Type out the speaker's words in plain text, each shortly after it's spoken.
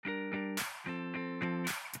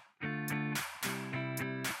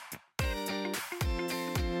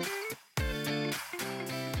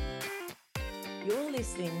You're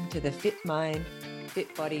listening to the Fit Mind,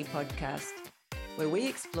 Fit Body podcast, where we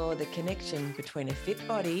explore the connection between a fit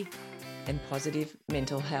body and positive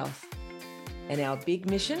mental health. And our big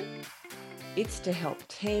mission? It's to help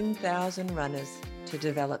 10,000 runners to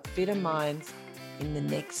develop fitter minds in the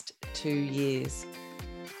next 2 years.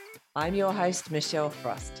 I'm your host, Michelle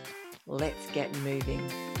Frost. Let's get moving.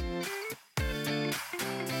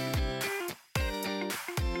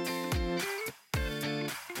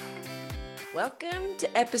 Welcome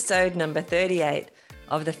to episode number 38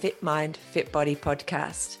 of the Fit Mind, Fit Body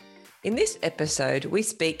podcast. In this episode, we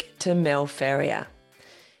speak to Mel Ferrier.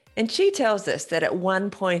 And she tells us that at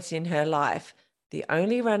one point in her life, the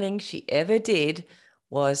only running she ever did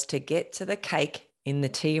was to get to the cake in the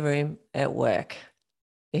tea room at work.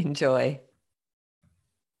 Enjoy.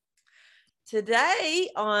 Today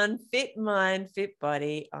on Fit Mind, Fit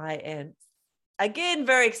Body, I am again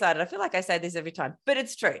very excited. I feel like I say this every time, but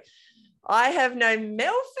it's true. I have known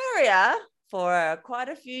Mel Ferrier for quite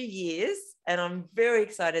a few years, and I'm very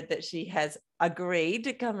excited that she has agreed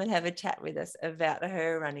to come and have a chat with us about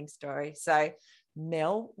her running story. So,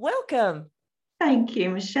 Mel, welcome. Thank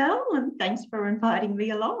you, Michelle, and thanks for inviting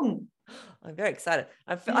me along. I'm very excited.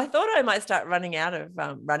 I thought I might start running out of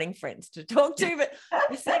running friends to talk to, but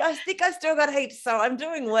I think I still got heaps, so I'm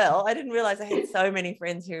doing well. I didn't realize I had so many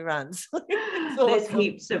friends who run. There's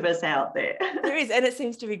heaps of us out there. There is, and it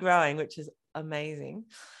seems to be growing, which is amazing.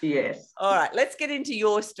 Yes. All right, let's get into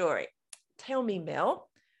your story. Tell me, Mel,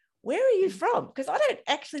 where are you from? Because I don't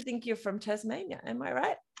actually think you're from Tasmania. Am I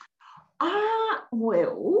right?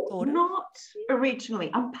 Well, not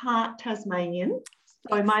originally. I'm part Tasmanian.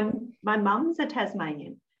 So my mum's a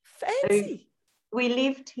Tasmanian. Fancy. So we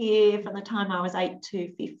lived here from the time I was 8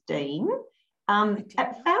 to 15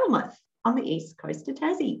 at Falmouth on the east coast of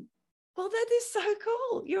Tassie. Well, that is so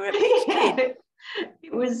cool. You're a beach kid.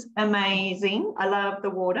 It was amazing. I love the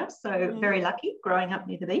water, so very lucky growing up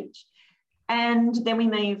near the beach. And then we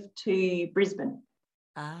moved to Brisbane.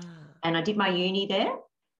 And I did my uni there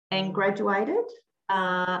and graduated.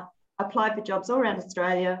 Applied for jobs all around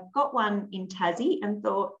Australia, got one in Tassie and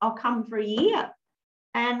thought I'll come for a year.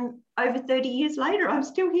 And over 30 years later, I'm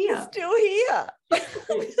still here. You're still here.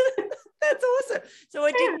 That's awesome. So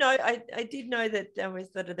I did know that there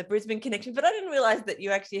was sort of the Brisbane connection, but I didn't realize that you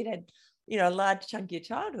actually had, a large chunk of your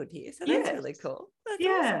childhood here. So that's really cool. That's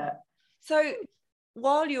awesome. So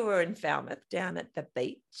while you were in Falmouth down at the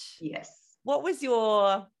beach, what was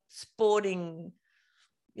your sporting,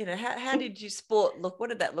 how did your sport look? What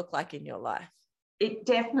did that look like in your life? It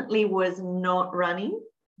definitely was not running.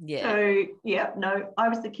 Yeah. So, I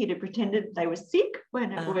was the kid who pretended they were sick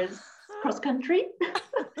when it was cross country.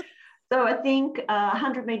 So I think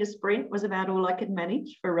 100-metre sprint was about all I could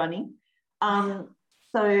manage for running.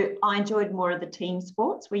 So I enjoyed more of the team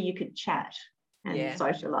sports where you could chat and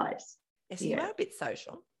socialise. Yes, you are a bit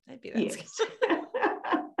social. Maybe that's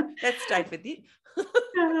that stayed with you.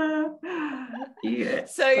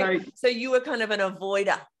 So you were kind of an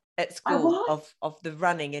avoider at school of the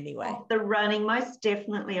running anyway. Of the running, most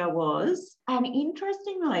definitely I was. And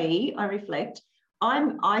interestingly, I reflect,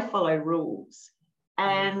 I follow rules.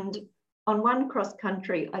 And on one cross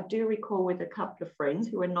country, I do recall with a couple of friends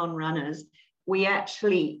who were non-runners, we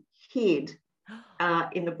actually hid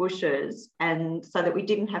in the bushes, and so that we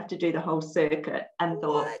didn't have to do the whole circuit, and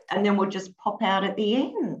and then we'll just pop out at the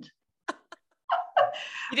end.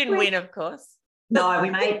 You didn't win, of course. No,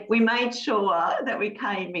 we made sure that we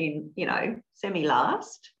came in,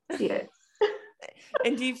 semi-last. Yes.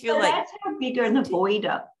 And do you feel that's how big an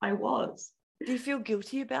avoider I was. Do you feel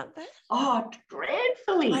guilty about that? Oh,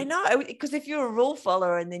 dreadfully. I know, because if you're a rule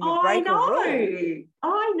follower and then you break a rule.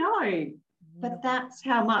 I know. But that's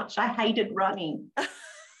how much I hated running.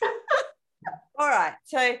 All right.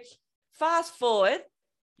 So fast forward,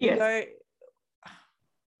 you go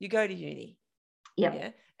to uni. Yep. Yeah.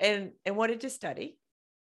 And what did you study?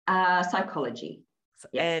 Psychology.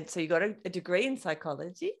 And so you got a degree in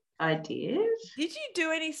psychology? I did. Did you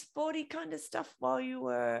do any sporty kind of stuff while you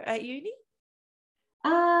were at uni?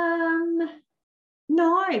 No,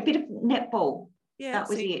 a bit of netball. Yeah. That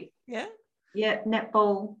was it. Yeah? Yeah,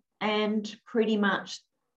 netball. And pretty much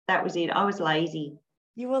that was it. I was lazy.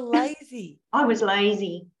 You were lazy? I was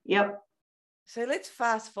lazy. Yep. So let's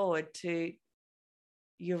fast forward to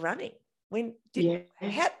your running. How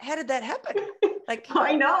did that happen?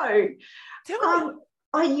 I know. Tell me.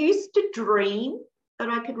 I used to dream that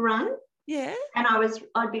I could run. Yeah. And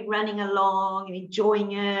I'd be running along and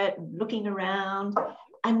enjoying it, and looking around.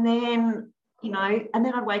 And then,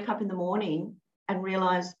 I'd wake up in the morning and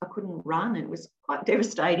realise I couldn't run. It was quite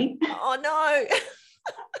devastating. Oh, no.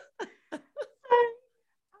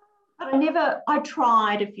 But I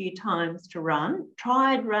tried a few times to run,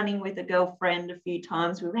 tried running with a girlfriend a few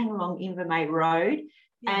times. We ran along Invermay Road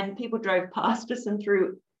and people drove past us and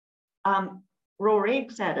threw raw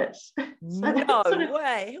eggs at us. So no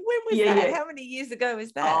way. When was that? Yeah. How many years ago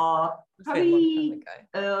was that? Oh, probably a long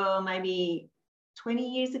time ago. Maybe 20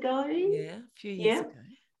 years ago. Yeah, a few years ago.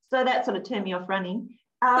 So that sort of turned me off running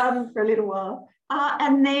for a little while.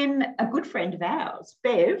 And then a good friend of ours,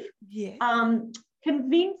 Bev,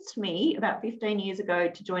 convinced me about 15 years ago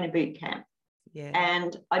to join a boot camp. Yeah.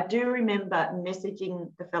 And I do remember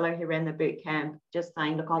messaging the fellow who ran the boot camp, just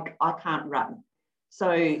saying, look, I can't run.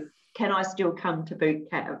 So can I still come to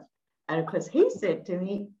boot camp? And of course, he said to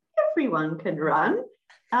me, everyone can run.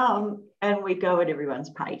 And we go at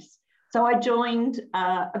everyone's pace. So I joined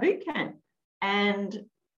a boot camp and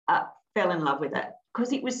fell in love with it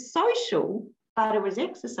because it was social, but it was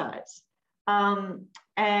exercise.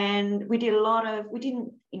 And we did we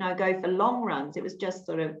didn't, go for long runs. It was just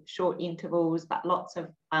sort of short intervals, but lots of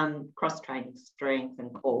cross-training, strength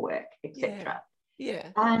and core work, etc. Yeah.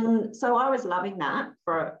 And so I was loving that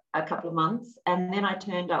for a couple of months. And then I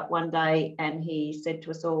turned up one day and he said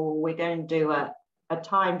to us all, we're going to do a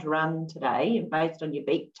timed run today. And based on your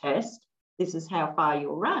beak test, this is how far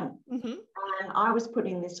you'll run. Mm-hmm. And I was put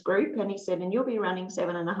in this group and he said, and you'll be running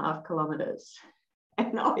 7.5 kilometres.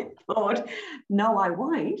 And I thought, no, I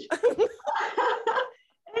won't.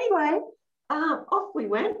 Anyway, off we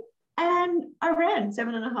went and I ran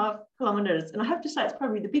 7.5 kilometres. And I have to say, it's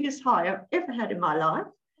probably the biggest high I've ever had in my life.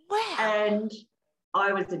 Wow. And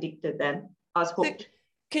I was addicted then. I was hooked. So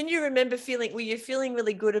can you remember were you feeling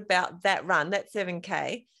really good about that run, that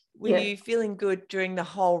 7K? Were you feeling good during the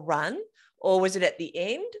whole run or was it at the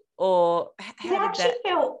end? Or how did that? I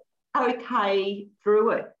felt okay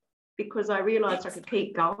through it because I realised I could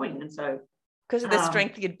keep going. And so because of the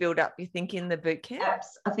strength you'd build up, you think, in the boot camp?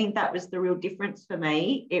 I think that was the real difference for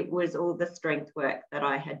me. It was all the strength work that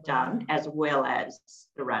I had done as well as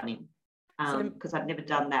the running because I'd never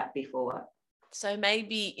done that before. So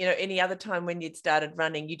maybe, any other time when you'd started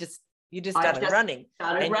running, you just started running.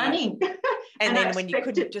 And then when you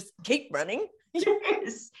couldn't just keep running.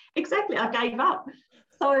 Yes, exactly. I gave up.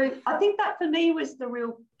 So I think that for me was the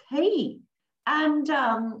real key. And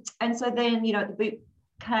so then, at the boot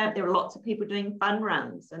camp, there were lots of people doing fun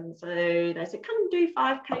runs. And so they said, come and do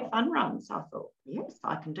 5K fun runs. So I thought, yes,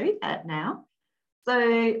 I can do that now. So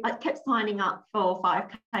I kept signing up for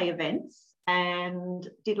 5K events and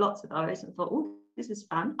did lots of those and thought, oh, this is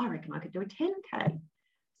fun. I reckon I could do a 10K.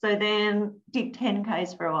 So then did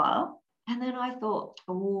 10Ks for a while. And then I thought,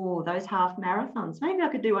 oh, those half marathons, maybe I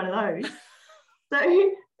could do one of those. So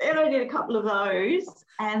then I did a couple of those.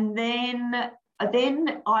 And then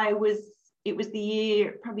it was the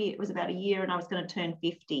year, probably it was about a year and I was going to turn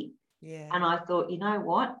 50. Yeah. And I thought, you know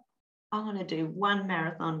what? I'm going to do one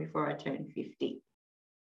marathon before I turn 50.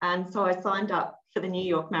 And so I signed up for the New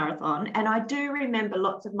York Marathon. And I do remember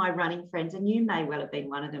lots of my running friends, and you may well have been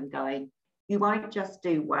one of them, going, you won't just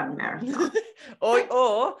do one marathon.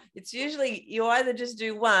 or it's usually you either just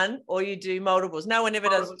do one or you do multiples. No one ever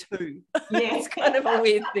does two. Yeah. It's kind of a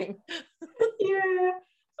weird thing. Yeah.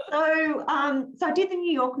 So I did the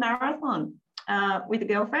New York Marathon with a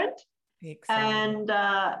girlfriend. And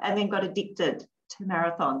then got addicted to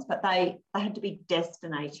marathons, but they had to be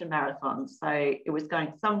destination marathons. So it was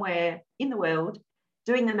going somewhere in the world,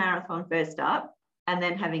 doing the marathon first up, and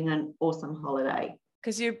then having an awesome holiday.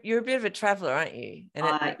 Because you're a bit of a traveller, aren't you?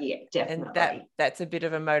 And yeah, definitely. And that's a bit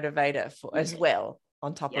of a motivator for as well,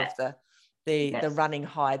 on top of the running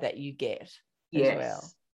high that you get as well.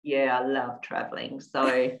 Yeah, I love travelling.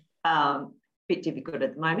 So bit difficult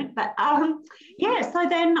at the moment, but so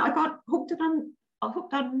then I got hooked on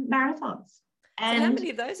marathons. And so how many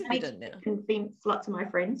of those have you done now? Convinced lots of my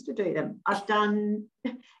friends to do them. I've done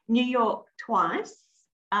New York twice,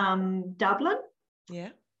 Dublin,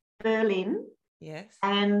 Berlin,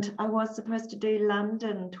 and I was supposed to do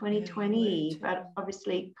London 2020, but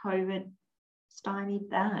obviously COVID stymied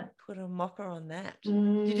that. Put a mocker on that.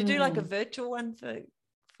 Did you do like a virtual one for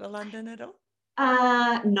London at all?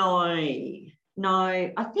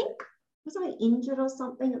 No. I think, was I injured or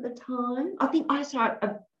something at the time? I think I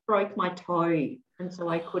broke my toe, and so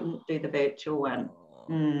I couldn't do the virtual one.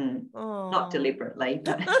 Not deliberately,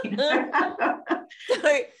 but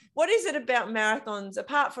So what is it about marathons,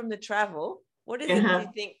 apart from the travel? What is it you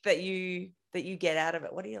think that you get out of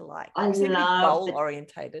it? What do you like? I love goal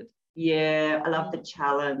orientated. Yeah, I love the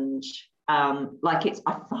challenge. I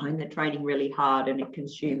find the training really hard, and it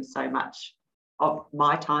consumes so much of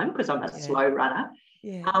my time because I'm a slow runner.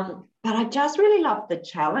 But I just really love the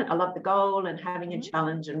challenge. I love the goal and having a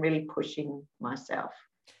challenge and really pushing myself.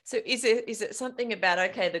 So is it something about,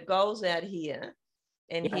 okay, the goal's out here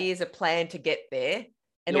and here's a plan to get there,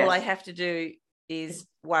 and all I have to do is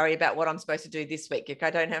worry about what I'm supposed to do this week. Like, I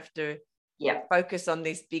don't have to focus on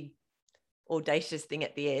this big audacious thing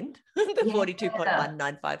at the end, the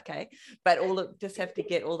 42.195k, but just have to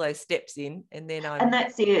get all those steps in, and then and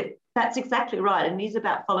that's it. That's exactly right. And it is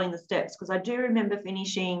about following the steps, because I do remember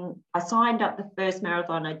I signed up the first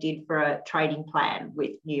marathon I did for a trading plan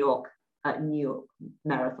with New York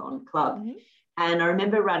Marathon Club. Mm-hmm. And I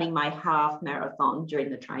remember running my half marathon during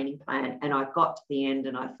the training plan, and I got to the end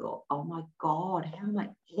and I thought, oh my God, how am I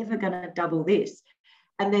ever going to double this?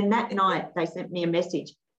 And then that night they sent me a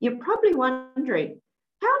message. You're probably wondering,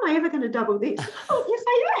 how am I ever going to double this? Oh, yes,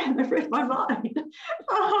 I am. They've read my mind.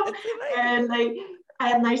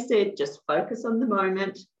 And they said, just focus on the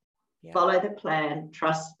moment, follow the plan,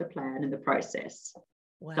 trust the plan and the process.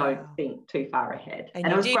 Wow. Don't think too far ahead. And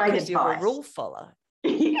it was great advice. You're a rule follower.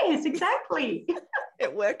 Yes, exactly.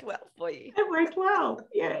 It worked well for you. It worked well,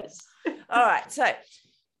 yes. All right. So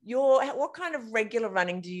what kind of regular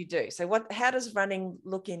running do you do? So how does running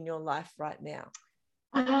look in your life right now?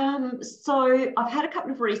 So I've had a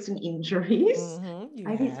couple of recent injuries.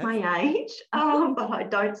 Maybe it's my age, but I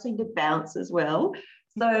don't seem to bounce as well.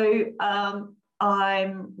 So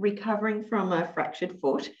I'm recovering from a fractured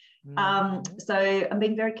foot. So I'm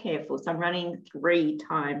being very careful. So I'm running 3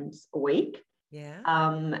 times a week.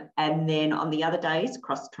 And then on the other days,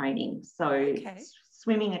 cross training. So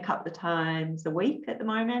swimming a couple of times a week at the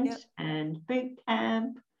moment, and boot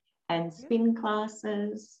camp and spin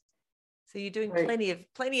classes. So you're doing plenty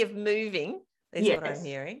of moving, is what I'm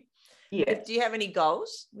hearing. Yes. Do you have any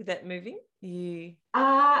goals with that moving?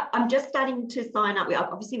 I'm just starting to sign up.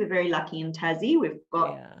 Obviously, we're very lucky in Tassie. We've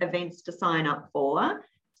got events to sign up for.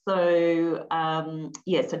 So,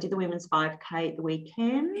 yes, I did the women's 5K at the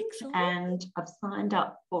weekend. Excellent. And I've signed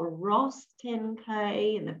up for Ross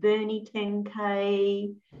 10K and the Burnie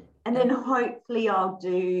 10K. And then hopefully I'll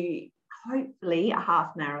do a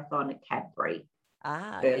half marathon at Cadbury.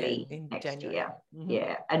 Early in next January. Year.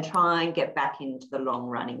 Mm-hmm. And try and get back into the long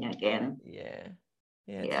running again.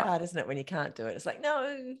 It's hard, isn't it, when you can't do it? It's like,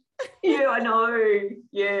 no. I know.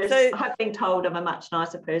 Yeah. So I've been told I'm a much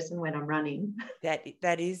nicer person when I'm running.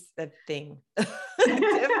 That is a thing.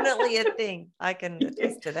 Definitely a thing. I can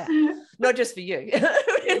attest to that. Not just for you.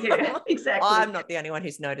 Exactly. I'm not the only one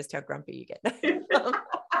who's noticed how grumpy you get.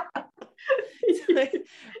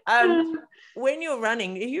 When you're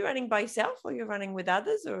running, are you running by yourself or you're running with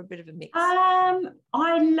others, or a bit of a mix? I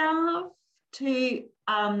love to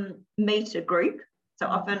meet a group. So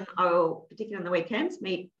often I'll, particularly on the weekends,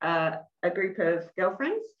 meet a group of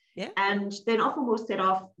girlfriends. And then often we'll set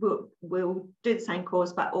off, we'll do the same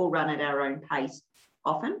course, but all run at our own pace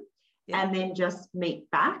often. And then just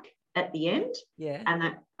meet back at the end. And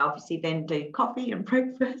that obviously then do coffee and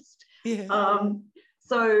breakfast.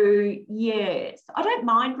 So, yes, I don't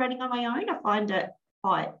mind running on my own. I find it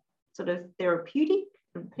quite sort of therapeutic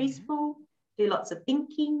and peaceful, do lots of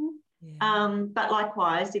thinking. But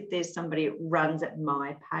likewise, if there's somebody that runs at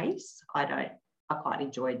my pace, I quite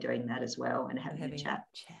enjoy doing that as well and having a chat.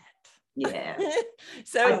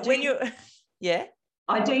 So when you're,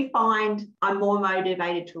 I do find I'm more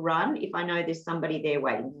motivated to run if I know there's somebody there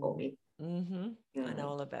waiting for me. I know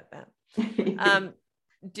all about that.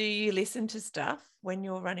 Do you listen to stuff when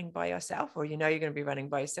you're running by yourself, or you're going to be running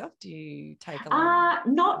by yourself? Do you take along?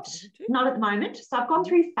 Not at the moment. So I've gone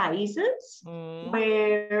through phases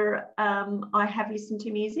where I have listened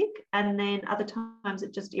to music, and then other times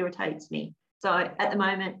it just irritates me. So at the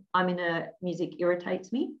moment, music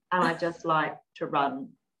irritates me, and I just like to run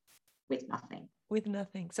with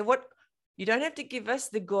nothing. So you don't have to give us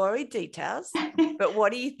the gory details, but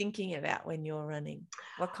what are you thinking about when you're running?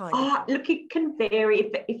 What kind of? Look, it can vary.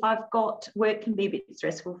 If I've got work, can be a bit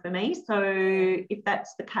stressful for me. So if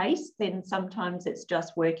that's the case, then sometimes it's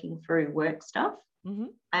just working through work stuff,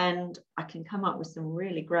 and I can come up with some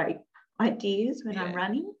really great ideas when I'm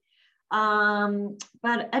running.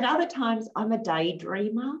 But at other times, I'm a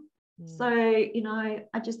daydreamer. So,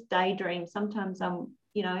 I just daydream. Sometimes I'm,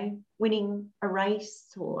 winning a race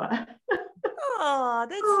or... Cool.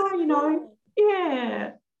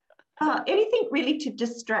 Anything really to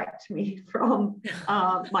distract me from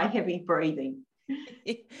my heavy breathing.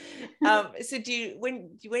 So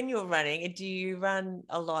when you're running, do you run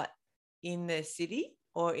a lot in the city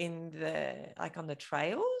or on the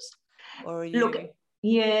trails, or are you? Look, a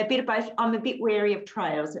bit of both. I'm a bit wary of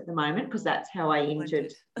trails at the moment because that's how I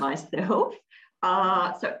injured myself.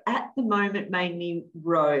 So at the moment, mainly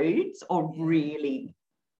roads or really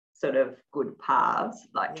sort of good paths,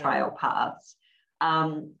 like trail paths.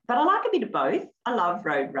 But I like a bit of both. I love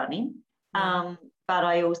road running, but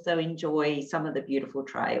I also enjoy some of the beautiful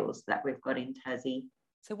trails that we've got in Tassie.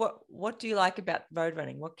 So what do you like about road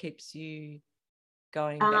running? What keeps you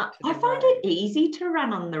going back to the I find road? it easy to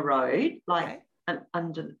run on the road, like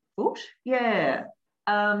under the foot. Yeah.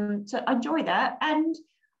 So I enjoy that. And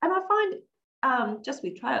I find just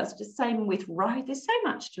with trails, just same with road, there's so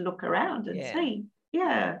much to look around and see.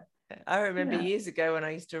 Yeah. I remember years ago when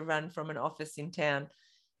I used to run from an office in town,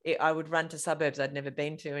 I would run to suburbs I'd never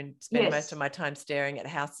been to and spend most of my time staring at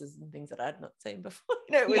houses and things that I'd not seen before.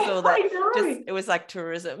 It was all that. It was like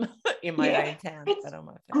tourism in my own town. It's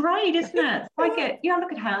great, isn't it? I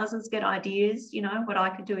look at houses, get ideas, what I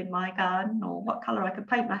could do in my garden or what colour I could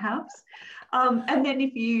paint my house. And then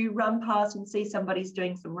if you run past and see somebody's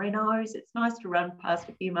doing some renos, it's nice to run past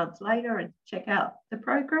a few months later and check out the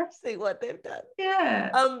progress. See what they've done.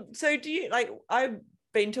 Yeah. So do you I've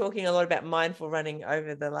been talking a lot about mindful running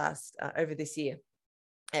over this year,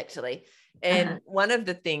 actually. And one of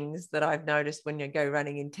the things that I've noticed when you go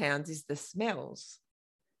running in towns is the smells.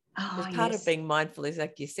 Because part of being mindful is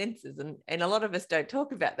like your senses, and a lot of us don't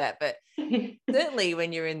talk about that, but certainly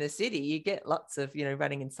when you're in the city, you get lots of,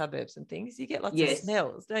 running in suburbs and things, you get lots of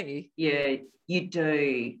smells, don't you? Yeah, you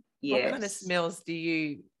do. Yes. What kind of smells do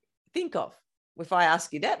you think of? If I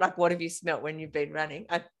ask you that, like, what have you smelt when you've been running?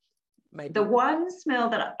 The one smell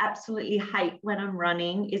that I absolutely hate when I'm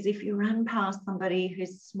running is if you run past somebody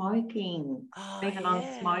who's smoking, being a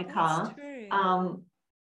non-smoker.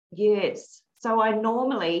 Yes. So I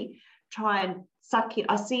normally try and suck in.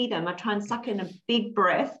 I see them. I try and suck in a big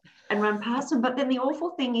breath and run past them. But then the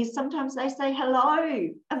awful thing is sometimes they say hello,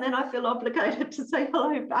 and then I feel obligated to say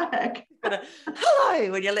hello back.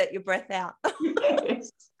 Hello when you let your breath out.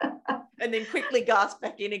 Yes. And then quickly gasp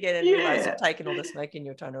back in again and realize you've taken all the smoking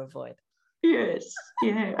you're trying to avoid. Yes.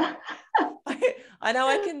 Yeah. I know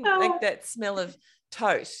I can like that smell of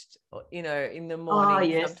toast, in the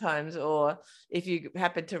morning sometimes, or if you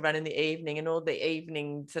happen to run in the evening and all the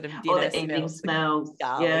evening sort of dinner smells.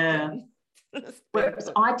 Yeah. Whereas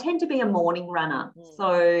I tend to be a morning runner,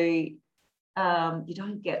 so you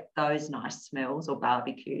don't get those nice smells or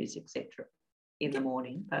barbecues, etc. in the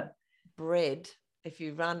morning. But bread, if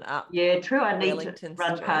you run up, true. I need to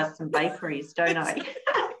run past some bakeries, don't I?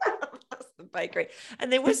 The bakery,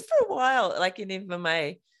 and there was for a while, like in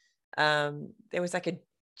Invermay, there was like a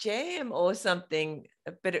jam or something,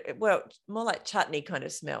 but more like chutney kind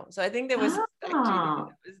of smell. So I think there was actually that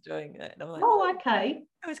was doing that. And I'm like, okay,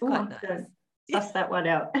 it was quite nice. Suss that one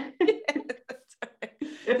out.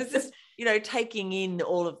 It's just taking in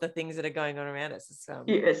all of the things that are going on around us. It's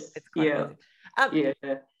quite amazing.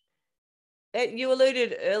 You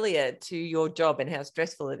alluded earlier to your job and how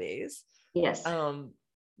stressful it is. Yes.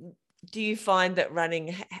 Do you find that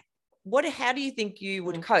running? How do you think you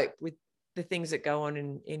would cope with the things that go on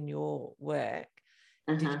in your work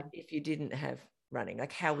if you didn't have running?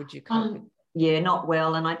 Like, how would you cope with? Yeah, not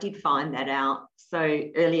well. And I did find that out. So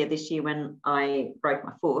earlier this year when I broke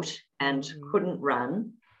my foot and couldn't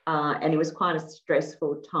run, and it was quite a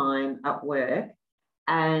stressful time at work,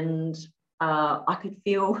 and I could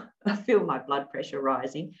feel my blood pressure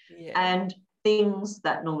rising, and things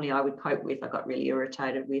that normally I would cope with, I got really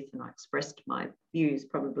irritated with, and I expressed my views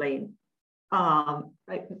probably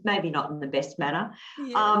maybe not in the best manner.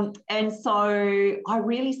 And so I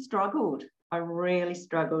really struggled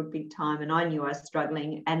big time, and I knew I was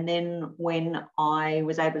struggling. And then when I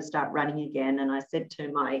was able to start running again, and I said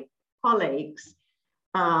to my colleagues,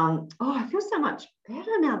 I feel so much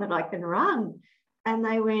better now that I can run. And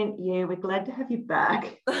they went, yeah, we're glad to have you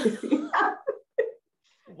back.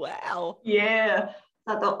 Wow. Yeah.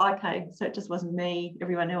 I thought, okay, so it just wasn't me.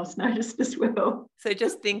 Everyone else noticed as well. So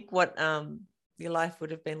just think what your life would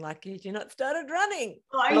have been like had you not started running.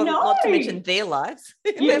 I know. Not to mention their lives.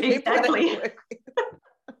 Yeah, exactly.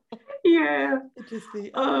 Yeah.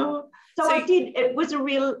 So I did. It was a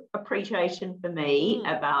real appreciation for me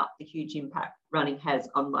about the huge impact running has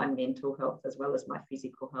on my mental health as well as my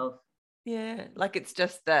physical health. Yeah, like it's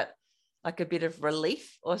just that, like a bit of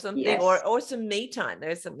relief or something, or some me time.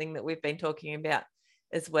 There's something that we've been talking about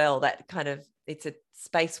as well, that kind of, it's a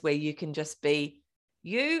space where you can just be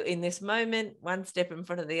you in this moment, one step in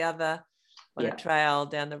front of the other, on a trail,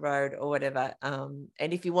 down the road or whatever. And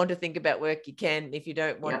if you want to think about work, you can. If you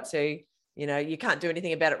don't want to, you can't do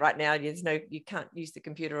anything about it right now. You can't use the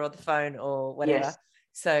computer or the phone or whatever.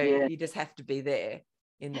 So you just have to be there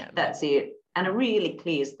in that moment. That's it. And it really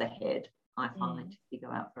clears the head, I find, if you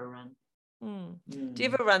go out for a run. Do you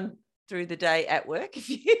ever run through the day at work if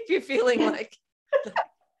you're feeling like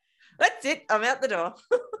that's it, I'm out the door?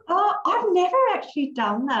 I've never actually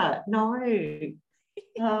done that. No.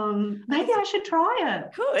 Maybe I should try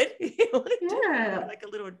it. Could. You want to do Yeah. like a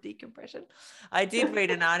little decompression. I did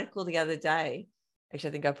read an article the other day. Actually,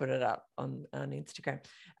 I think I put it up on Instagram,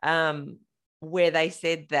 where they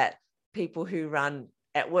said that people who run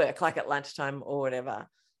at work, like at lunchtime or whatever,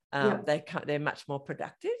 they're much more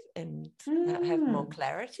productive and have more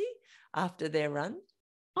clarity after their run.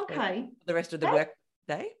 Okay. For the rest of the work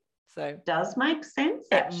day. So does make sense.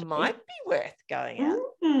 It actually. might be worth going out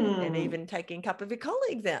and even taking a couple of your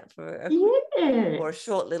colleagues out for a quick, or a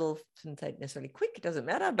short little, shouldn't say necessarily quick, it doesn't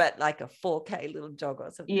matter, but like a 4K little jog or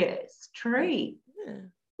something. Yes, true.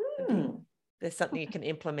 Yeah. There's something you can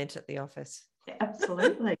implement at the office.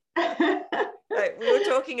 Absolutely. We were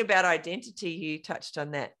talking about identity. You touched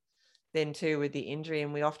on that then too with the injury,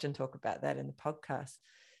 and we often talk about that in the podcast.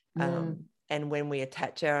 And when we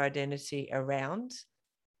attach our identity around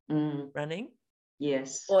running,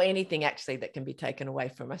 yes, or anything actually that can be taken away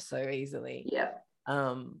from us so easily. Yeah.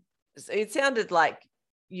 So it sounded like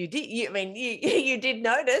you did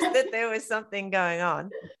notice that there was something going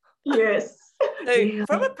on. Yes. So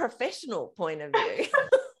from a professional point of view,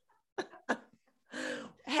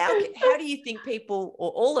 how do you think people,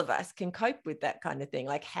 or all of us, can cope with that kind of thing?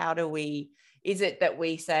 Like, how do we, is it that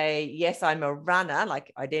we say, yes, I'm a runner,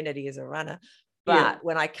 like identity as a runner, but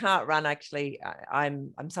when I can't run, actually,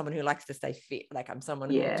 I'm someone who likes to stay fit. Like I'm someone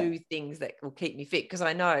who will do things that will keep me fit, because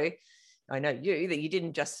I know you, that you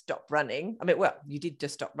didn't just stop running. I mean, well, you did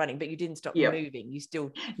just stop running, but you didn't stop moving. You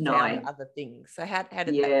still found other things. So how did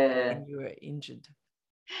that go when you were injured?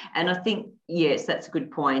 And I think, yes, that's a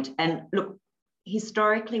good point. And look,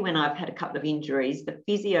 historically, when I've had a couple of injuries, the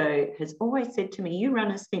physio has always said to me, you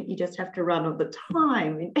runners think you just have to run all the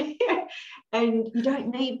time. And you don't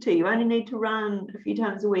need to. You only need to run a few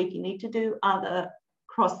times a week. You need to do other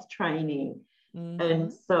cross training.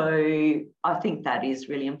 And so I think that is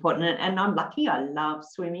really important. And I'm lucky. I love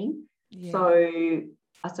swimming. So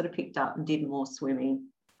I sort of picked up and did more swimming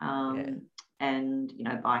and,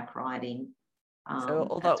 bike riding. So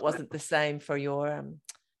although it wasn't the same for your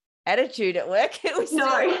attitude at work, it was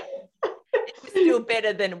still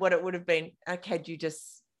better than what it would have been had you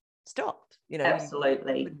just stopped.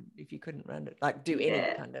 Absolutely. If you couldn't run it, like do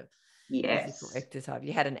any kind of physical exercise,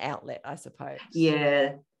 you had an outlet, I suppose.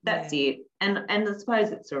 That's it. And I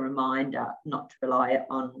suppose it's a reminder not to rely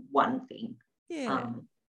on one thing. And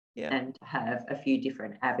to have a few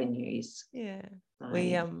different avenues.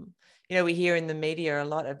 We hear in the media a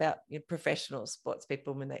lot about professional sports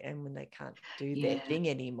people when they can't do their thing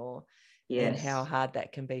anymore, and how hard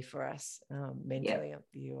that can be for us mentally.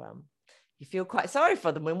 You feel quite sorry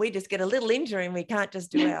for them when we just get a little injury and we can't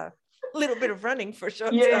just do our little bit of running for a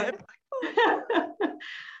short time.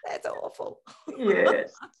 That's awful.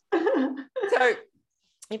 Yes. So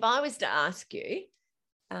if I was to ask you,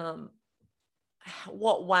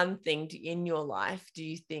 what one thing in your life do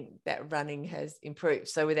you think that running has improved?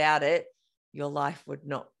 So without it, your life would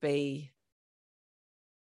not be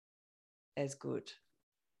as good.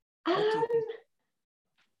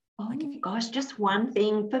 Gosh, just one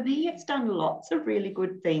thing. For me, it's done lots of really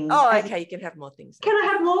good things. Oh, okay. You can have more things. Can I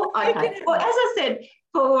have more? Okay. Well, as I said,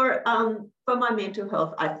 for my mental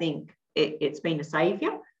health, I think it's been a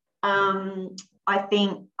saviour. I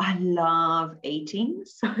think I love eating,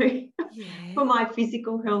 so for my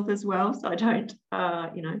physical health as well, so I don't,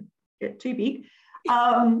 get too big.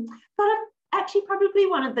 But actually, probably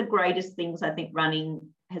one of the greatest things I think running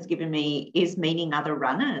has given me is meeting other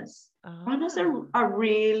runners. Runners are a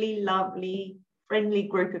really lovely, friendly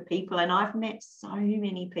group of people, and I've met so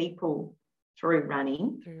many people through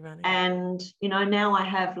running. And, now I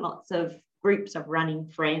have lots of groups of running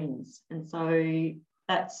friends, and so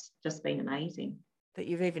that's just been amazing. That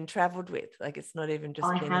you've even travelled with, like it's not even just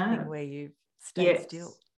anything where you've stayed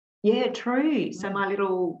still. Yeah, true. So my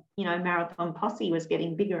little, marathon posse was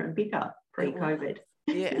getting bigger and bigger pre-COVID.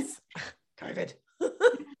 Yes, COVID.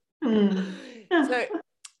 So,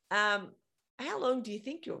 how long do you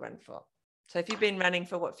think you'll run for? So if you've been running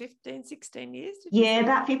for 15, 16 years?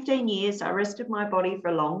 About 15 years. I rested my body for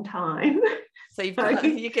a long time. So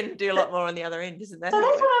you can do a lot more on the other end, isn't that? So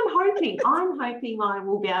that's what I'm hoping. I'm hoping I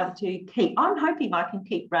will be able to I'm hoping I can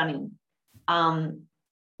keep running. And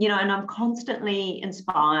I'm constantly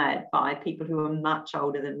inspired by people who are much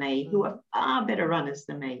older than me, who are far better runners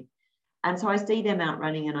than me. And so I see them out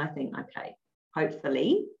running and I think, okay,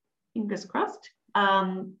 hopefully, fingers crossed,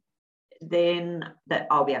 then that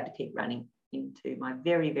I'll be able to keep running into my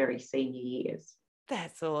very, very senior years.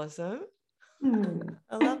 That's awesome.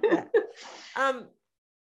 I love that.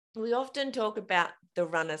 We often talk about the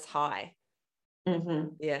runner's high.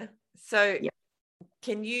 Yeah. So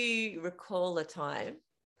can you recall a time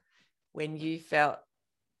when you felt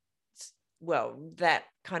that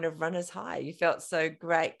kind of runner's high. You felt so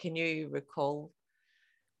great. Can you recall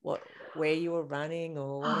where you were running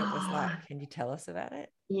or what it was like? Can you tell us about it?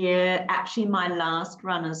 Yeah, actually my last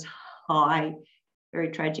runner's high, very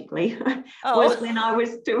tragically, was when I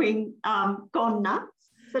was doing Gone Nuts,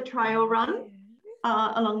 the trail run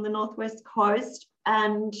along the northwest coast.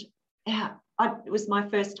 And it was my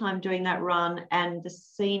first time doing that run, and the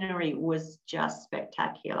scenery was just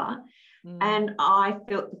spectacular. And I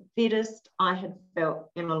felt the fittest I had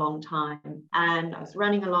felt in a long time. And I was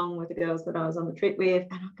running along with the girls that I was on the trip with,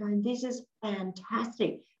 and I'm going, this is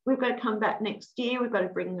fantastic. We've got to come back next year. We've got to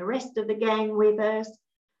bring the rest of the gang with us.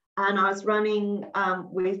 And I was running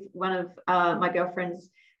with one of my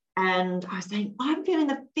girlfriends, and I was saying, I'm feeling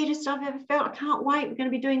the fittest I've ever felt. I can't wait. We're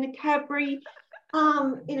going to be doing the Cadbury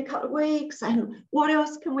in a couple of weeks. And what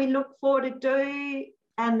else can we look forward to do?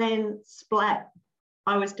 And then splat,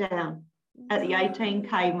 I was down at the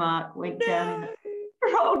 18K mark, went down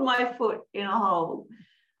and rolled my foot in a hole.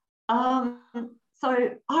 So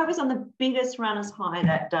I was on the biggest runner's high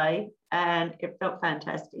that day, and it felt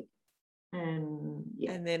fantastic. And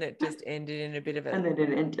then it just ended in a bit of a... And then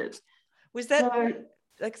it ended. Was that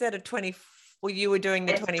a 20... Well, you were doing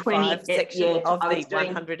the 25 section of the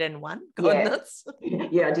 101 Nuts?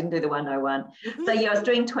 Yeah, I didn't do the 101. So, I was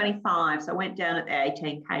doing 25. So I went down at the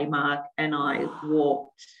 18K mark and I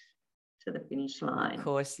walked to the finish line. Of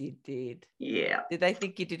course you did. Yeah. Did they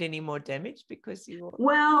think you did any more damage because you walked?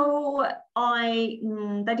 Well, they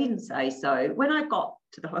didn't say so. When I got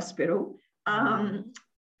to the hospital,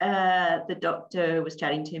 the doctor was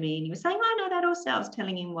chatting to me and he was saying, oh, no, that all sounds,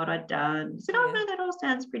 telling him what I'd done. He said, oh, no, that all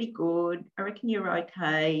sounds pretty good. I reckon you're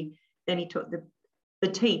okay. Then he took the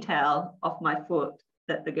tea towel off my foot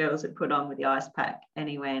that the girls had put on with the ice pack, and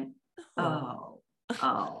he went, oh,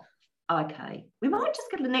 okay. We might just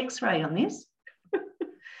get an x-ray on this.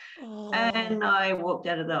 And I walked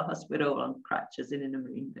out of the hospital on crutches and in a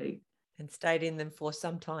moon boot. And stayed in them for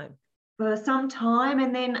some time. For some time,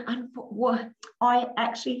 and then I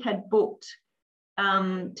actually had booked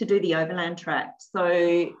to do the overland track.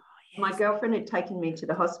 So my girlfriend had taken me to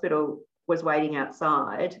the hospital, was waiting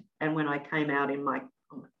outside, and when I came out in my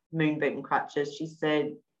moon boot and crutches, she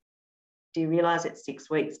said, do you realise it's 6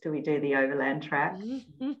 weeks till we do the overland track?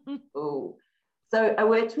 Oh, so I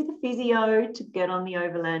worked with a physio to get on the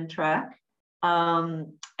overland track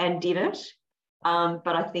and did it, but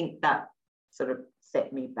I think that sort of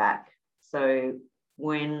set me back. So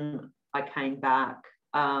when I came back,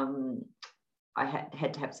 I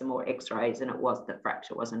had to have some more x-rays, and it was the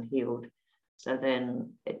fracture wasn't healed. So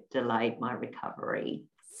then it delayed my recovery.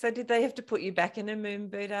 So did they have to put you back in a moon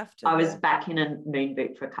boot after? I was back in a moon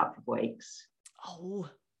boot for a couple of weeks. Oh.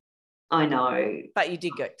 I know. But you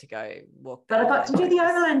did get to go walk. But I got to do the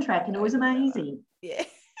overland track, and it was amazing. Yeah.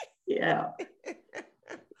 Yeah.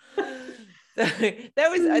 So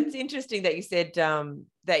it's interesting that you said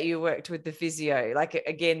that you worked with the physio. Like,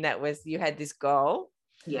 again, that was, you had this goal.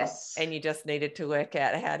 Yes. And you just needed to work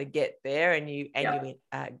out how to get there, and you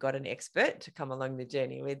got an expert to come along the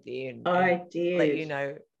journey with you and did let you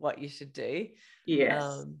know what you should do.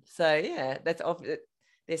 Yes. That's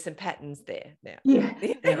there's some patterns there now. Yeah.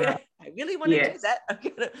 I really want to do that.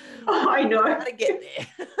 I know. I'm gonna get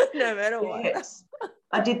there no matter what. Yes.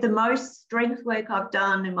 I did the most strength work I've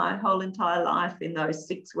done in my whole entire life in those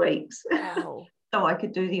 6 weeks. Wow. So I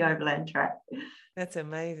could do the overland track. That's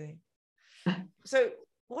amazing. So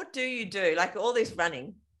what do you do? Like, all this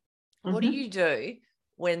running, what do you do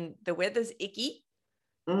when the weather's icky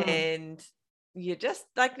and you're just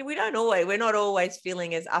like, we're not always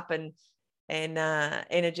feeling as up and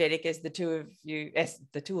energetic as the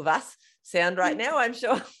two of us sound right now, I'm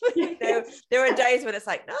sure. there are days when it's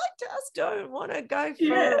like, no, I just don't want to go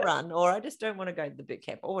for a run, or I just don't want to go to the boot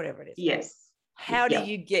camp, or whatever it is. Yes. How do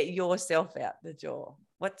you get yourself out the door?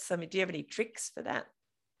 Do you have any tricks for that?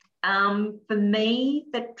 For me,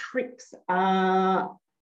 the tricks are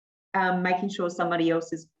making sure somebody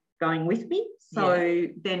else is going with me. So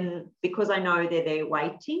then, because I know they're there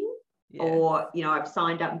waiting, or, I've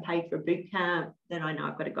signed up and paid for a boot camp, then I know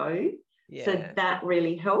I've got to go. Yeah. So that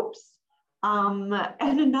really helps. And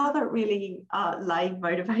another really lame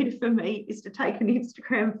motivator for me is to take an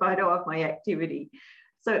Instagram photo of my activity.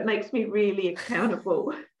 So it makes me really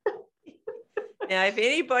accountable. Now, if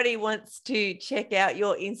anybody wants to check out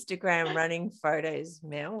your Instagram running photos,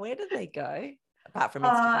 Mel, where do they go? Apart from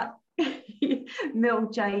Instagram. Mel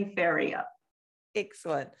J. Ferrier.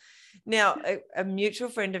 Excellent. Now, a mutual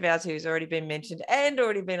friend of ours who's already been mentioned and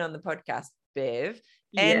already been on the podcast, Bev,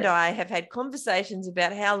 and I have had conversations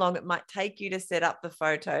about how long it might take you to set up the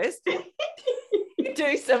photos,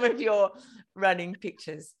 do some of your running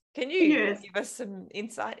pictures. Can you Yes. give us some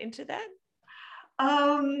insight into that?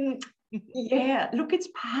 Yeah, look, it's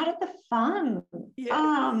part of the fun.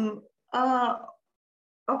 Yeah.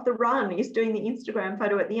 Of the run is doing the Instagram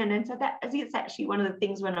photo at the end. And so that is actually one of the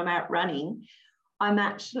things when I'm out running, I'm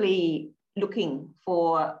actually looking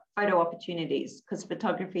for photo opportunities because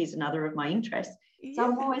photography is another of my interests. So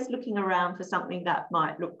I'm always looking around for something that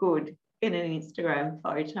might look good in an Instagram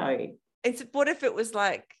photo. It's, what if it was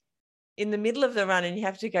like in the middle of the run and you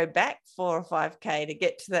have to go back 4 or 5K to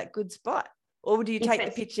get to that good spot? Or do you take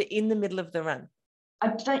the picture in the middle of the run?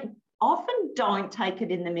 I often don't take it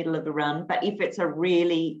in the middle of the run, but if it's going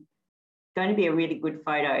to be a really good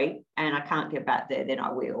photo and I can't get back there, then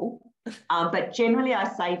I will. But generally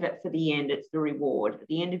I save it for the end. It's the reward. At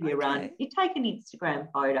the end of your run, you take an Instagram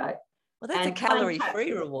photo. Well, that's a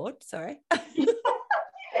calorie-free reward, sorry.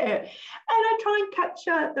 Yeah. And I try and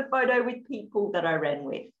capture the photo with people that I ran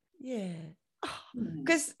with. Yeah.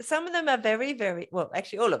 Because some of them are very, very, well,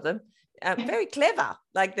 actually all of them, very clever.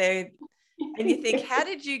 Like and you think, how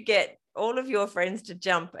did you get all of your friends to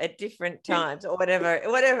jump at different times or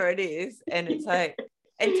whatever it is? And it's like,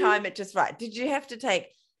 and time it just right. Did you have to take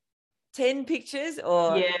 10 pictures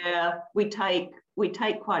or? Yeah, we take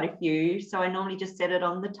quite a few. So I normally just set it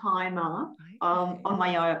on the timer on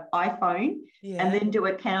my iPhone and then do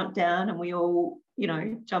a countdown and we all,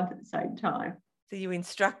 jump at the same time. So you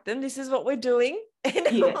instruct them, this is what we're doing.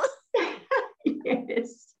 Yes.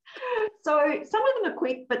 Yes. So some of them are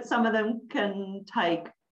quick, but some of them can take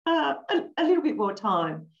a little bit more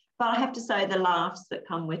time. But I have to say the laughs that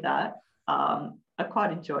come with that are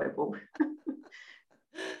quite enjoyable.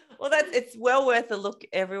 Well, it's well worth a look,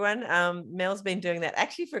 everyone. Mel's been doing that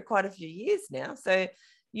actually for quite a few years now. So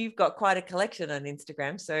you've got quite a collection on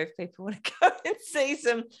Instagram. So if people want to go and see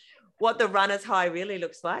what the runner's high really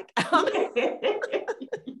looks like,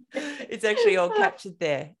 it's actually all captured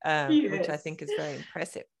there, which I think is very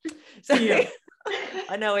impressive. So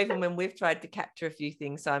I know even when we've tried to capture a few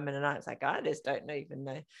things, Simon and I, it's like, I just don't even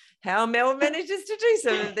know how Mel manages to do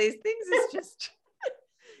some of these things. It's just,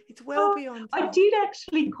 it's well beyond. I did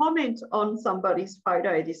actually comment on somebody's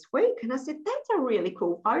photo this week and I said, that's a really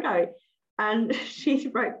cool photo. And she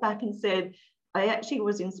wrote back and said, I actually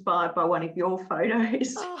was inspired by one of your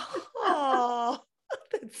photos. Oh,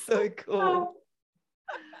 that's so cool.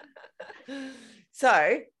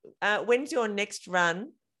 So when's your next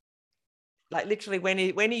run? Like literally, when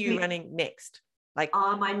are you running next? Like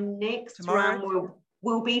my next tomorrow? Run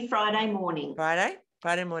will be Friday morning.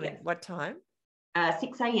 Friday morning. Yes. What time?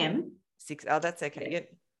 6 a.m. 6. Oh, that's okay. Yes.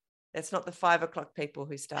 That's not the 5 o'clock people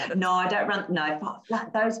who started. No, I don't run. No,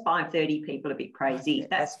 those 5:30 people are a bit crazy.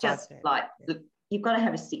 That's just like you've got to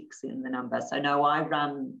have a 6 in the number. So no, I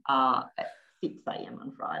run at 6 a.m.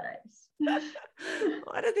 on Fridays.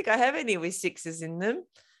 I don't think I have any with 6s in them,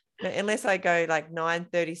 unless I go like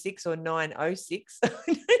 9:36 or 9:06.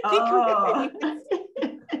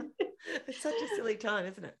 It's such a silly time,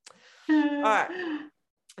 isn't it? All right.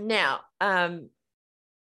 Now,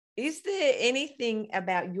 is there anything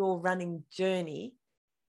about your running journey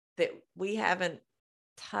that we haven't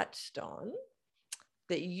touched on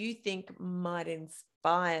that you think might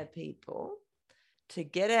inspire people to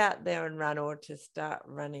get out there and run or to start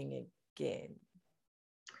running again?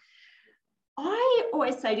 I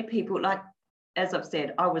always say to people, like, as I've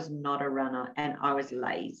said, I was not a runner and I was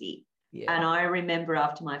lazy. Yeah. And I remember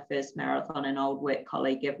after my first marathon, an old work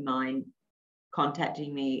colleague of mine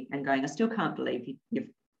contacting me and going, I still can't believe you've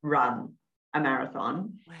run a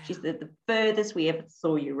marathon. Wow. She said the furthest we ever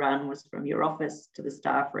saw you run was from your office to the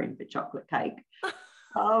staff room for chocolate cake.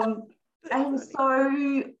 And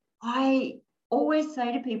so I always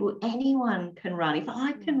say to people, anyone can run. If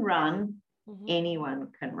I can run, anyone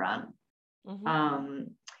can run. And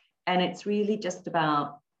it's really just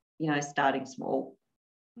about, starting small.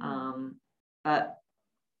 But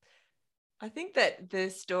I think that the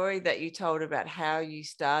story that you told about how you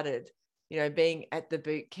started, being at the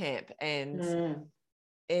boot camp and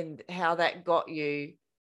how that got you,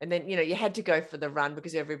 and then, you had to go for the run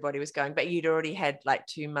because everybody was going, but you'd already had like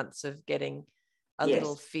 2 months of getting a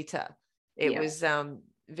little fitter. It was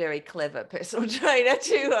very clever personal trainer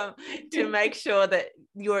to make sure that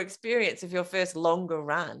your experience of your first longer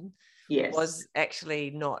run was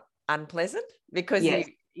actually not unpleasant because you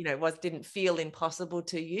didn't feel impossible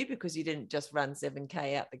to you because you didn't just run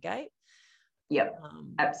 7K out the gate. Yep,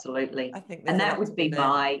 absolutely. I think that would be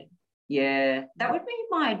my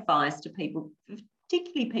advice to people,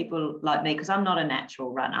 particularly people like me, because I'm not a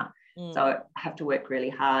natural runner. So I have to work really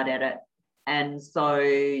hard at it. And so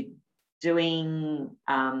doing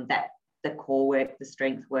the core work, the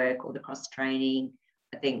strength work or the cross training,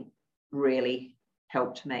 I think really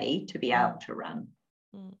helped me to be able to run.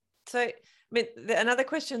 So, I mean, another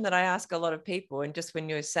question that I ask a lot of people, and just when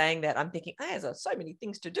you're saying that, I'm thinking, there's so many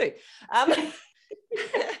things to do.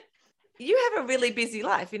 You have a really busy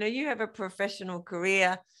life. You know, you have a professional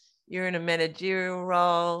career. You're in a managerial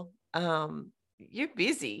role. You're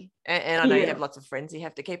busy. And I know you have lots of friends you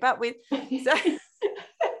have to keep up with. So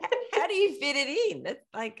how do you fit it in? It's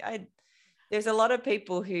like, there's a lot of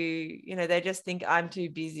people who, you know, they just think I'm too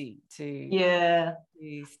busy to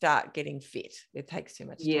start getting fit. It takes too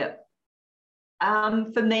much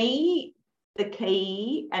time. For me, the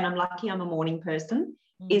key, and I'm lucky I'm a morning person,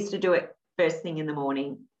 is to do it first thing in the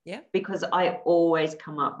morning. Yeah. Because I always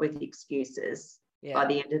come up with excuses by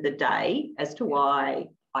the end of the day as to why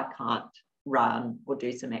I can't run or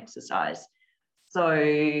do some exercise. So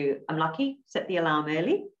I'm lucky, set the alarm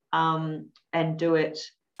early and do it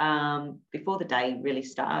before the day really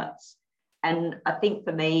starts. And I think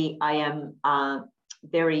for me, I am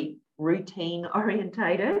very routine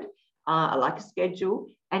orientated. I like a schedule.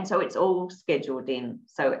 And so it's all scheduled in.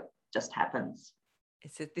 So it just happens.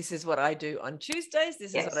 This is what I do on Tuesdays.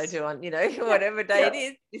 This is what I do on, you know, whatever day it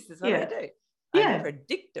is. This is what I do. I'm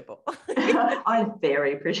predictable. I'm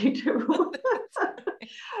very predictable.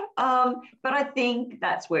 But I think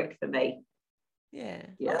that's worked for me. Yeah.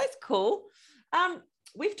 Well, that's cool.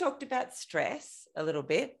 We've talked about stress a little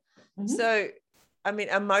bit. So, I mean,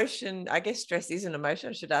 emotion, I guess stress is an emotion.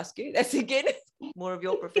 I should ask you. That's, again, more of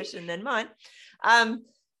your profession than mine.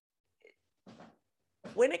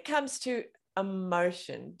 When it comes to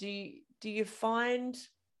emotion, do you find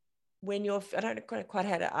when you're, I don't know quite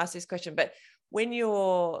how to ask this question, but when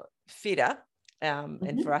you're fitter,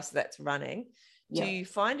 and for us that's running, do you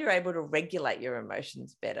find you're able to regulate your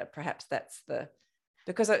emotions better? Perhaps that's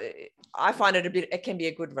because I find it can be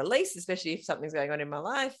a good release, especially if something's going on in my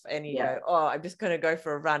life and you go, I'm just going to go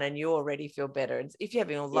for a run, and you already feel better. And if you're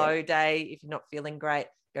having a low day, if you're not feeling great,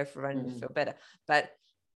 go for a run and you feel better. But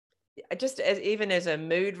just even as a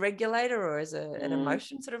mood regulator or as an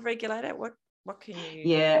emotion sort of regulator, what can you?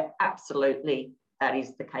 Yeah, absolutely. That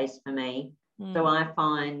is the case for me. So I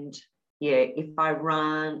find, if I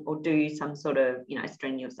run or do some sort of, you know,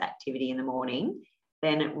 strenuous activity in the morning,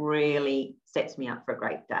 then it really sets me up for a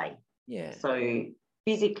great day. Yeah. So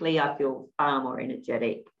physically, I feel far more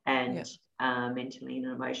energetic, and mentally and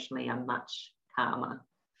emotionally, I'm much calmer.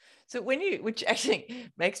 So which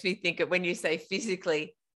actually makes me think of when you say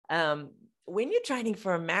physically, when you're training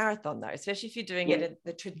for a marathon, though, especially if you're doing it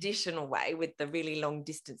the traditional way with the really long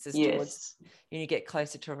distances towards, and you get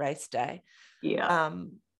closer to race day,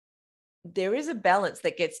 there is a balance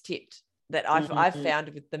that gets tipped that I've found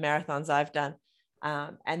with the marathons I've done,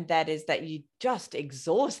 and that is that you just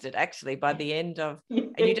exhausted actually by the end of,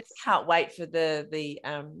 and you just can't wait for the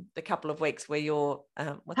couple of weeks where you're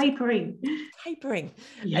tapering,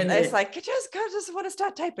 and it's like I just want to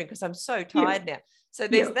start tapering because I'm so tired now. So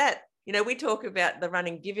there's that. You know, we talk about the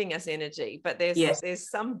running giving us energy, but there's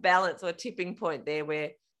some balance or tipping point there where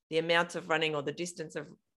the amount of running or the distance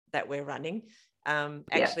that we're running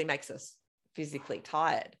actually makes us physically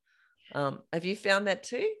tired. Have you found that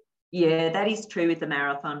too? Yeah, that is true with the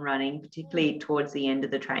marathon running, particularly towards the end of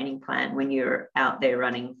the training plan when you're out there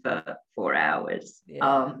running for 4 hours.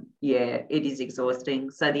 It is exhausting.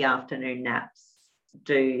 So the afternoon naps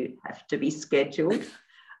do have to be scheduled.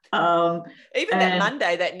 Even that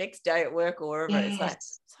Monday, that next day at work or wherever, it's like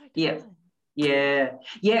so tired.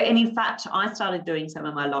 And in fact, I started doing some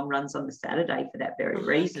of my long runs on the Saturday for that very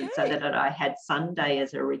reason, so that I had Sunday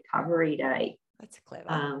as a recovery day. That's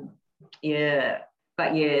clever.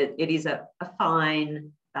 But it is a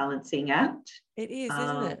fine balancing act. It is,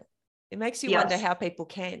 isn't it? It makes you wonder how people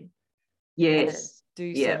can. Do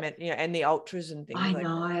so many, you know, and the ultras and things. I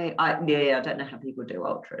know. I don't know how people do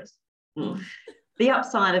ultras. The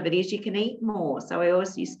upside of it is you can eat more. So I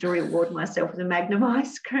always used to reward myself with a Magnum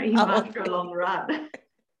ice cream after a long run.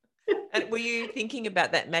 And were you thinking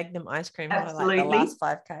about that Magnum ice cream Absolutely. For like the last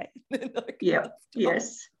 5K?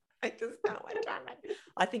 Yes. I just can't wait to run.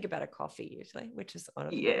 I think about a coffee usually, which is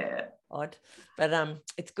honestly odd. But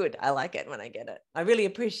it's good. I like it when I get it. I really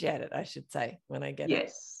appreciate it, I should say, when I get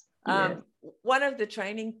it. One of the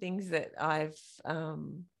training things that I've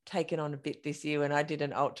taken on a bit this year, when I did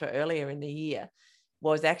an ultra earlier in the year,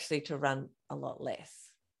 was actually to run a lot less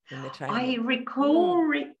in the training. I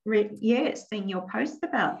recall seeing your post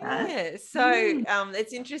about that.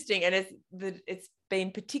 It's interesting, and it's been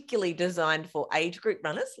particularly designed for age group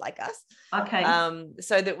runners like us.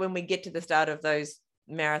 So that when we get to the start of those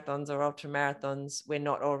marathons or ultra marathons, we're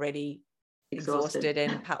not already exhausted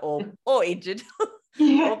and or injured.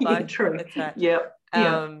 True. That's right.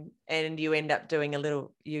 And you end up doing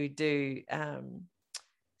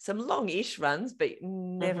some long-ish runs, but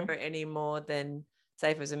never any more than, say,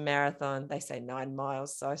 if it was a marathon, they say 9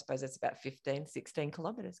 miles. So I suppose it's about 15, 16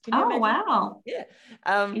 kilometers. Can you imagine? Wow. Yeah.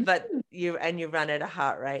 But you run at a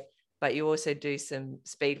heart rate, but you also do some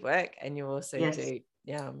speed work, and you also do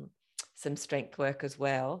some strength work as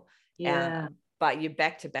well. Yeah. But you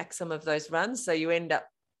back-to-back some of those runs. So you end up,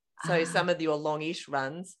 some of your longish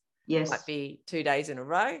runs might be 2 days in a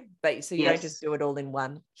row, but so you don't just do it all in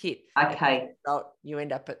one hit. Okay. You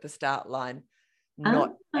end up at the start line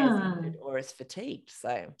not as injured or as fatigued.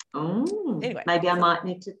 So anyway, maybe I might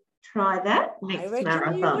need to try that next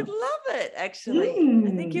marathon. You would love it, actually.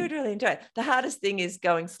 I think you would really enjoy it. The hardest thing is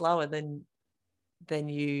going slower than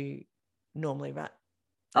you normally run.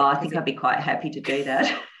 I think I'd be quite happy to do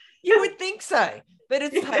that. You would think so, but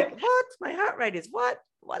it's like, what? My heart rate is what?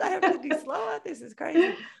 What I have to do slower? This is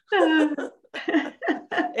crazy.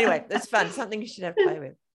 Anyway, it's fun. Something you should have play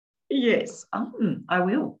with. Yes, I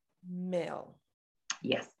will. Mel.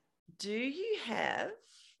 Yes. Do you have,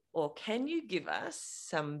 or can you give us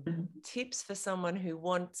some tips for someone who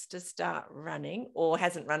wants to start running or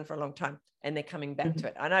hasn't run for a long time and they're coming back to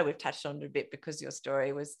it? I know we've touched on it a bit because your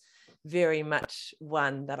story was very much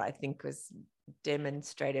one that I think was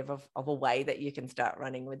demonstrative of a way that you can start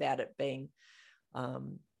running without it being,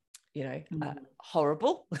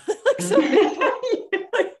 horrible. Like some people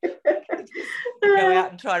go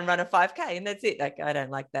out and try and run a 5K and that's it. Like, I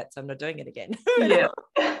don't like that, so I'm not doing it again. Yeah.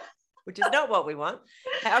 Which is not what we want.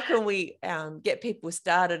 How can we get people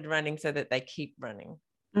started running so that they keep running?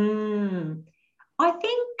 I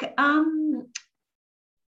think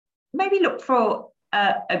maybe look for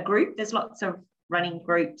a group. There's lots of running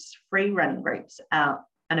groups, free running groups out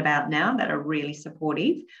and about now that are really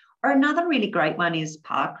supportive. Or another really great one is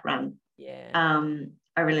Parkrun. Yeah.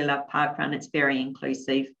 I really love Parkrun. It's very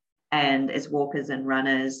inclusive, and there's walkers and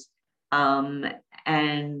runners. And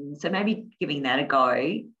so maybe giving that a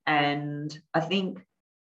go. And I think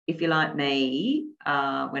if you're like me,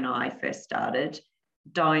 when I first started,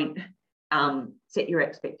 don't set your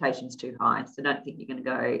expectations too high. So don't think you're going to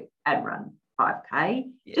go and run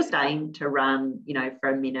 5K. Yeah. Just aim to run, for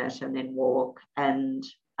a minute and then walk and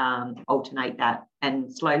alternate that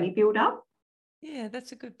and slowly build up. Yeah,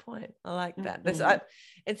 that's a good point. I like that. That's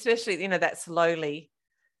especially, that slowly.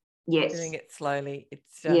 Yes. Doing it slowly.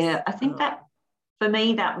 It's just, I think that for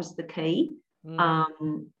me, that was the key.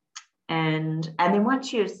 And then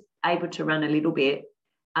once you're able to run a little bit,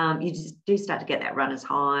 you just do start to get that runner's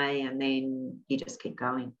high, and then you just keep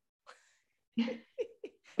going.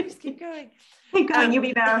 Just keep going. Keep going. You'll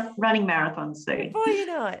be running marathons soon. Before you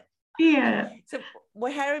know it. Yeah. So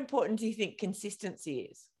how important do you think consistency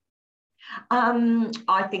is?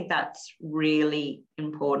 I think that's really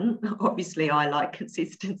important. Obviously, I like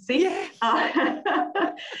consistency. Yeah.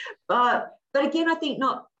 But again, I think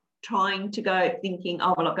not trying to go thinking,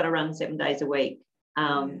 oh, well, I've got to run 7 days a week.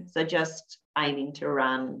 So just aiming to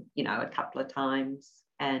run, a couple of times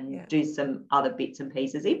and do some other bits and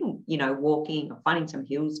pieces. Even, walking or finding some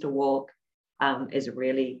hills to walk is a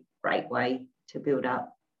really great way to build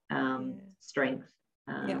up strength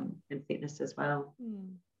and fitness as well.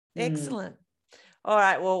 Excellent. All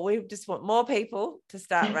right. Well, we just want more people to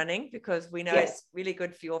start running because we know it's really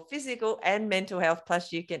good for your physical and mental health.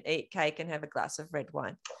 Plus, you can eat cake and have a glass of red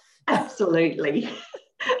wine. Absolutely.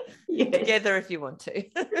 Together if you want to.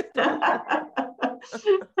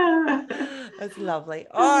 That's lovely.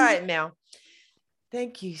 All right, Mel.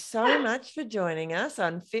 Thank you so much for joining us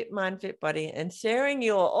on Fit Mind, Fit Body and sharing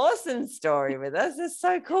your awesome story with us. It's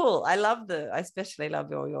so cool. I especially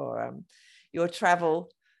love your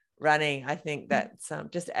travel running. I think that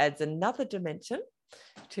just adds another dimension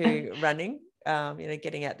to running,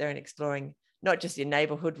 getting out there and exploring not just your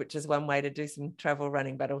neighborhood, which is one way to do some travel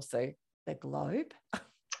running, but also the globe.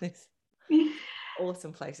 There's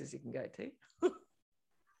awesome places you can go to.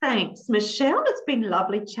 Thanks, Michelle. It's been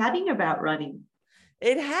lovely chatting about running.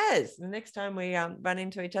 It has. The next time we run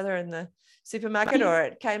into each other in the supermarket or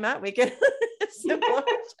at Kmart, we can some more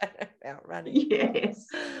chat about running. Yes.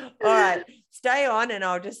 All right. Stay on and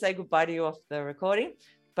I'll just say goodbye to you off the recording.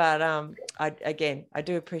 But I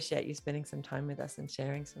do appreciate you spending some time with us and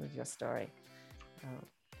sharing some of your story.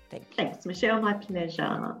 Thank you. Thanks, Michelle. My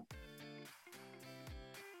pleasure.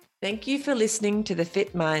 Thank you for listening to the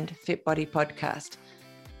Fit Mind, Fit Body podcast.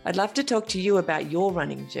 I'd love to talk to you about your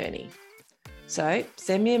running journey. So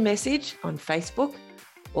send me a message on Facebook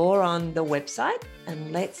or on the website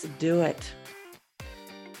and let's do it.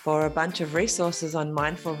 For a bunch of resources on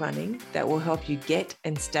mindful running that will help you get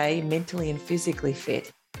and stay mentally and physically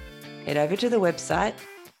fit, head over to the website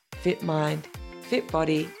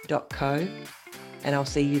fitmindfitbody.co and I'll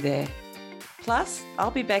see you there. Plus,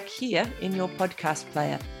 I'll be back here in your podcast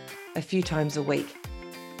player a few times a week.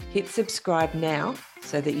 Hit subscribe now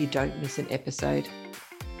so that you don't miss an episode.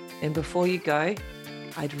 And before you go,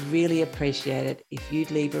 I'd really appreciate it if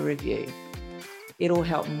you'd leave a review. It'll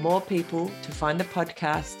help more people to find the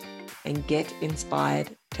podcast and get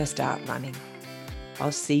inspired to start running.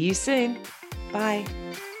 I'll see you soon. Bye.